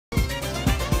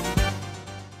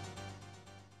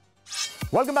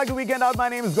Welcome back to Weekend Out. My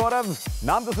name is Gaurav.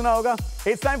 Naam to suna hoga.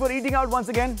 It's time for eating out once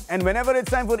again. And whenever it's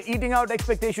time for eating out,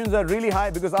 expectations are really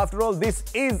high because after all, this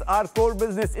is our core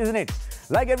business, isn't it?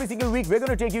 Like every single week, we're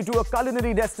going to take you to a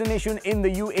culinary destination in the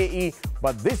UAE.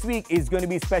 But this week is going to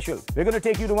be special. We're going to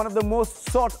take you to one of the most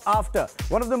sought after,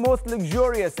 one of the most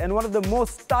luxurious and one of the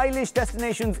most stylish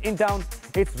destinations in town.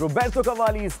 It's Roberto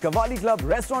Cavalli's Cavalli Club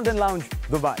Restaurant and Lounge,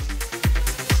 Dubai.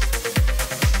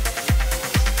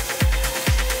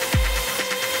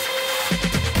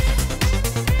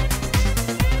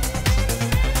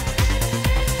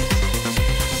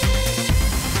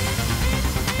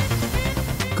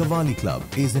 Cavalli Club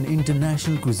is an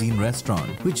international cuisine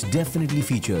restaurant which definitely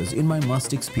features in my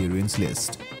must-experience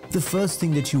list. The first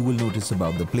thing that you will notice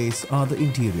about the place are the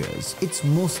interiors. It's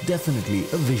most definitely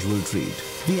a visual treat.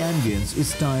 The ambience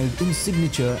is styled in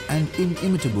signature and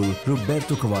inimitable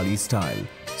Roberto Cavalli style.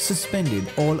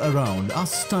 Suspended all around are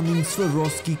stunning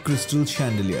Swarovski crystal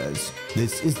chandeliers.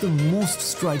 This is the most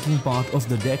striking part of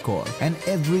the decor, and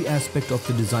every aspect of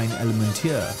the design element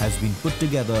here has been put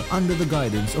together under the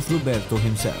guidance of Roberto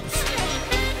himself.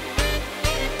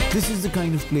 This is the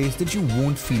kind of place that you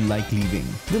won't feel like leaving.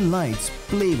 The lights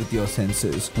play with your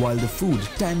senses, while the food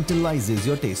tantalizes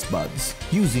your taste buds.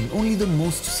 Using only the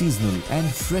most seasonal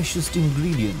and freshest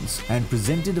ingredients, and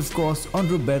presented of course on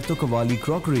Roberto Cavalli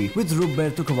crockery with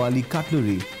Roberto Cavalli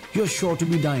cutlery, you're sure to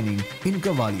be dining in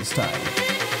Cavalli style.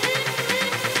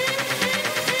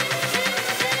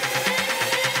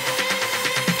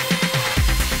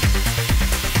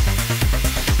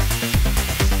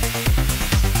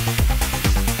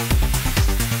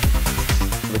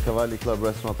 Cavalli Club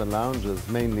Restaurant and Lounge is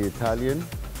mainly Italian,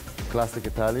 classic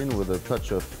Italian with a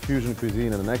touch of fusion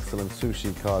cuisine and an excellent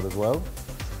sushi card as well.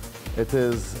 It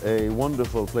is a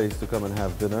wonderful place to come and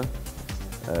have dinner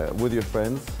with your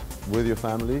friends, with your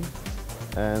family,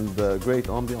 and great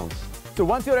ambience. So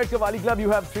once you're at Cavalli Club, you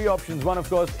have three options. One, of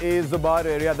course, is the bar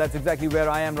area. That's exactly where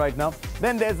I am right now.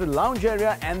 Then there's the lounge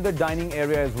area and the dining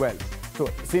area as well. So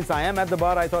since I am at the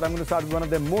bar, I thought I'm going to start with one of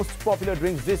their most popular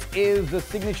drinks. This is the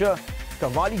signature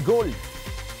Cavalli Gold.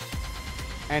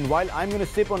 And while I'm going to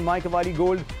sip on my Cavalli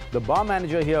Gold, the bar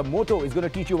manager here, Moto, is going to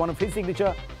teach you one of his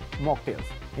signature mocktails.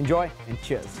 Enjoy and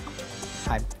cheers.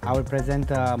 Hi, I will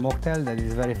present a mocktail that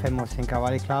is very famous in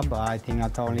Cavalli Club. I think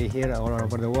not only here, all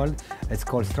over the world. It's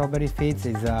called Strawberry Fizz.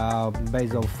 It's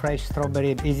based on fresh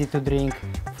strawberry, easy to drink,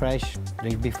 fresh.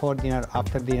 Drink before dinner,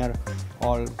 after dinner,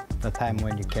 all the time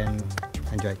when you can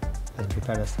enjoy. Let's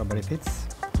prepare the Strawberry Fizz.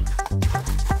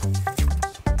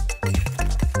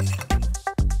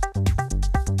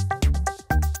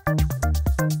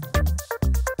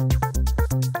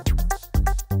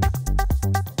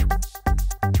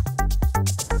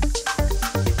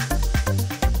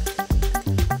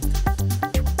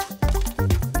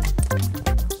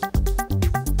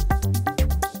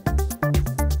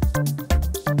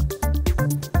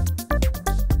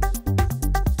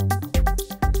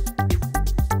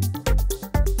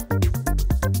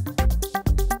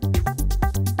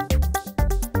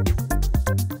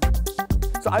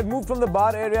 I've moved from the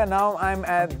bar area, now I'm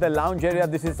at the lounge area.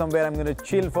 This is somewhere I'm going to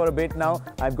chill for a bit now.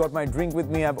 I've got my drink with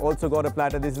me. I've also got a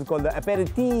platter. This is called the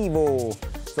aperitivo.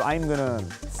 So I'm going to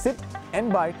sip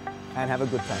and bite and have a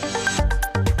good time.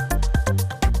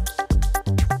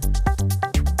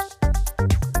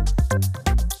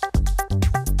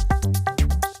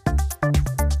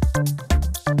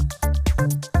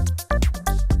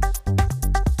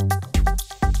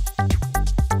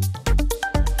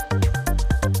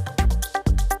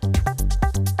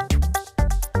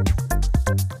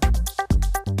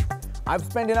 I've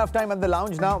spent enough time at the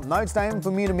lounge now. Now it's time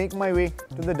for me to make my way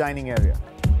to the dining area.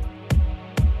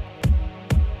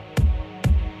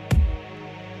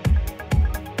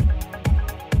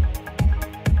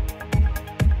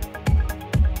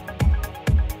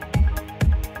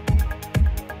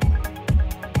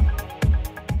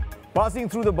 Passing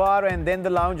through the bar and then the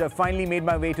lounge, I finally made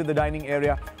my way to the dining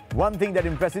area. One thing that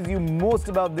impresses you most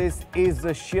about this is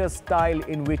the sheer style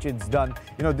in which it's done.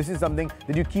 You know, this is something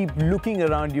that you keep looking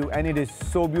around you and it is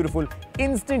so beautiful.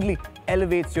 Instantly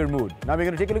elevates your mood. Now we're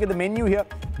going to take a look at the menu here.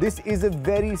 This is a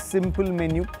very simple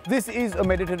menu. This is a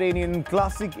Mediterranean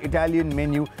classic Italian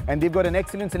menu and they've got an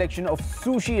excellent selection of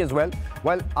sushi as well.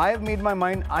 While I have made my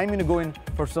mind, I'm going to go in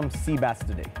for some sea bass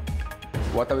today.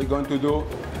 What are we going to do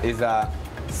is a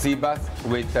sea bass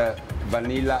with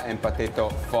vanilla and potato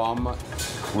foam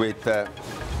with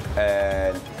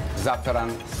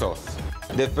saffron sauce.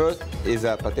 The first is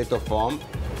a potato foam,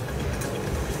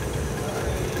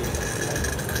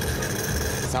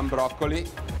 some broccoli,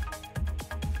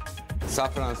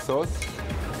 saffron sauce.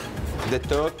 The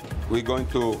third, we're going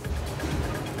to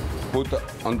put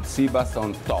on sea bass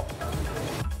on top.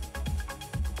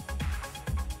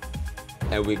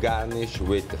 And we garnish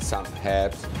with some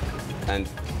herbs and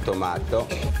tomato.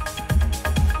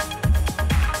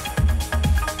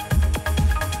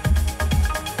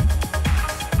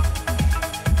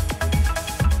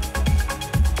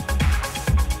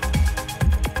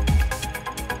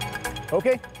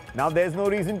 Okay, now there's no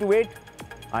reason to wait.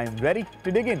 I am ready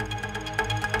to dig in.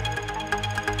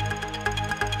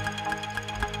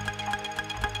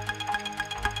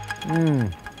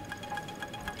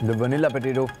 The vanilla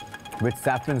potato with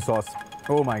saffron sauce.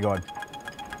 Oh my God.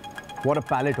 What a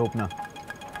palate opener.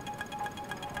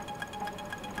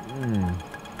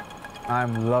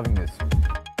 I'm loving this.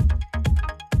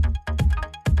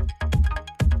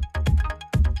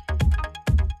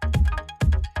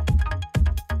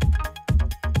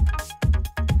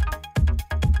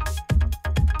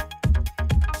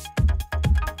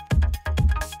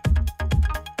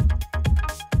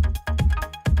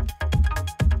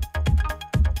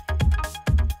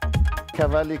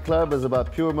 Cavalli Club is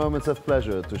about pure moments of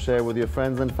pleasure to share with your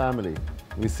friends and family.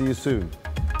 We see you soon.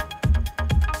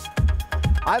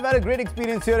 I've had a great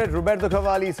experience here at Roberto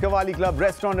Cavalli's Cavalli Club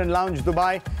Restaurant and Lounge,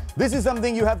 Dubai. This is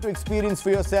something you have to experience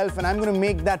for yourself, and I'm going to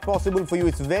make that possible for you.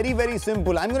 It's very, very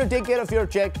simple. I'm going to take care of your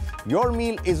check. Your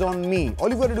meal is on me. All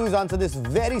you've got to do is answer this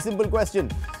very simple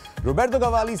question. Roberto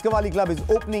Cavalli's Cavalli Club is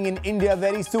opening in India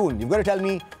very soon. You've got to tell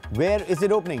me, where is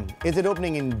it opening? Is it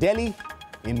opening in Delhi,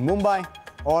 in Mumbai,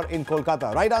 or in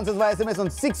Kolkata? Right answers via SMS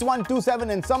on 6127,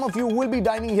 and some of you will be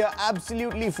dining here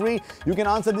absolutely free. You can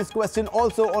answer this question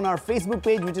also on our Facebook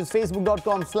page, which is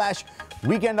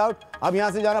facebook.com/weekendout. अब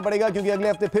यहाँ से जाना पड़ेगा क्योंकि अगले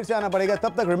हफ्ते फिर से आना पड़ेगा.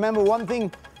 तब तक remember one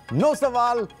thing, no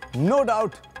सवाल, no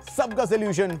doubt, सबका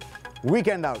solution,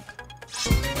 weekend out.